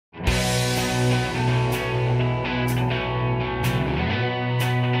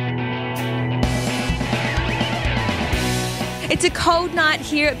It's a cold night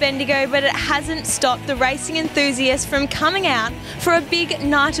here at Bendigo, but it hasn't stopped the racing enthusiasts from coming out for a big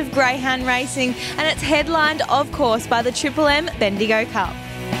night of greyhound racing, and it's headlined, of course, by the Triple M Bendigo Cup.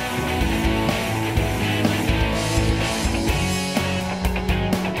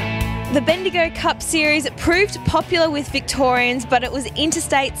 The Bendigo Cup series proved popular with Victorians, but it was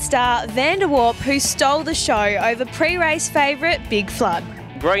interstate star Vanderworp who stole the show over pre-race favourite Big Flood.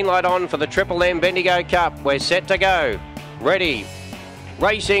 Green light on for the Triple M Bendigo Cup. We're set to go. Ready.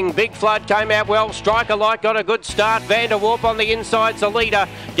 Racing, Big Flood came out well. Striker Light got a good start. Vanderworp on the inside's the leader.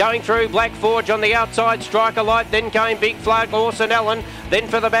 Going through Black Forge on the outside. Striker Light, then came Big Flood, Orson Allen. Then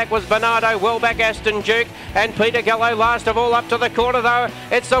for the back was Bernardo, well back Aston Duke. And Peter Gallo last of all up to the corner though.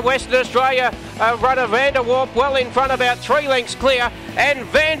 It's the Western Australia runner Vanderworp well in front, about 3 lengths clear. And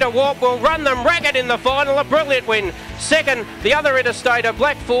Vanderworp will run them ragged in the final. A brilliant win. Second, the other interstate of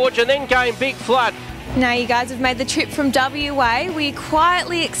Black Forge, and then came Big Flood. Now you guys have made the trip from WA. Were you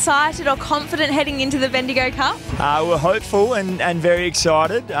quietly excited or confident heading into the Bendigo Cup? We're hopeful and very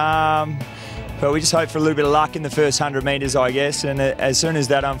excited, but we just hoped for a little bit of luck in the first 100 metres, I guess. And as soon as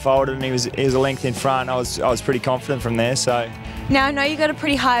that unfolded and he was a length in front, I was pretty confident from there. So. Now I know you got a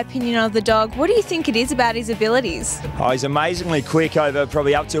pretty high opinion of the dog. What do you think it is about his abilities? Oh, he's amazingly quick over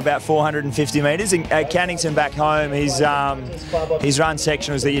probably up to about 450 metres. At Cannington back home, he's run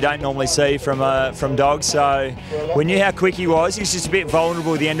sectionals that you don't normally see from dogs. So we knew how quick he was. He was just a bit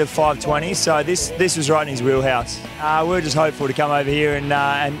vulnerable at the end of 520. So this was right in his wheelhouse. We were just hopeful to come over here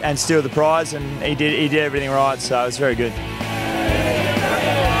and steal the prize, and he did everything right. So it was very good.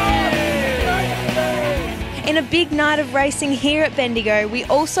 In a big night of racing here at Bendigo, we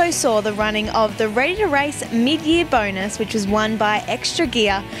also saw the running of the Ready to Race mid-year bonus, which was won by Extra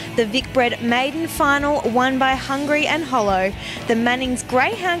Gear, the Vicbred Maiden Final won by Hungry and Hollow, the Mannings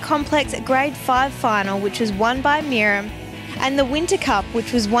Greyhound Complex Grade 5 Final, which was won by Miriam, and the Winter Cup,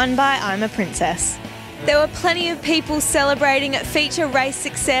 which was won by I'm a Princess. There were plenty of people celebrating feature race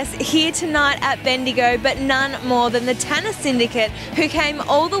success here tonight at Bendigo, but none more than the Tanner Syndicate, who came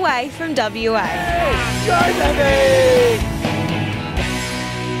all the way from WA. Go, baby!